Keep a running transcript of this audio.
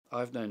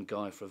I've known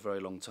Guy for a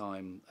very long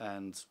time,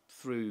 and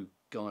through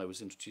Guy I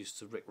was introduced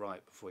to Rick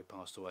Wright before he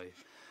passed away.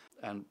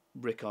 And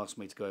Rick asked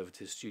me to go over to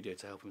his studio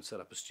to help him set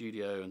up a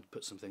studio and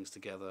put some things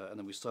together, and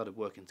then we started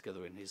working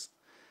together in his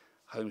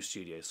home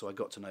studio. So I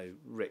got to know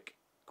Rick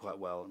quite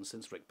well, and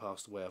since Rick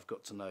passed away I've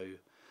got to know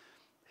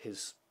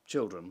his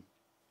children,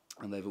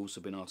 and they've also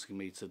been asking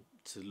me to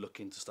look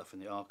into stuff in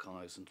the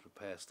archives and to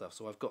prepare stuff.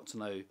 So I've got to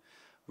know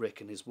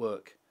Rick and his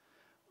work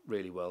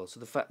really well. So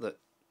the fact that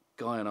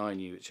Guy and I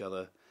knew each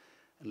other,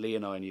 Lee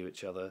and I knew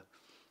each other,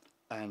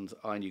 and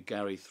I knew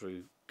Gary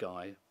through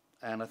Guy.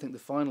 And I think the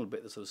final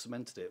bit that sort of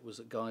cemented it was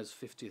at Guy's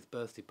 50th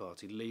birthday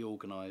party. Lee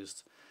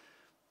organised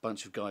a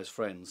bunch of Guy's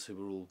friends who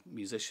were all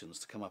musicians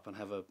to come up and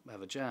have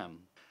a jam.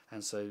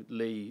 And so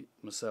Lee,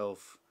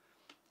 myself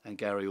and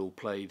Gary all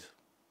played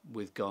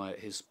with Guy at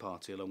his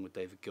party along with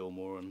David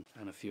Gilmour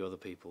and a few other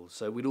people.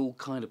 So we'd all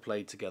kind of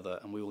played together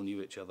and we all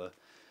knew each other.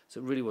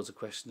 So it really was a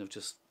question of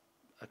just,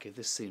 okay,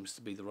 this seems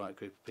to be the right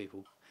group of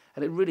people.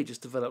 And it really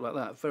just developed like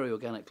that, very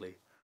organically.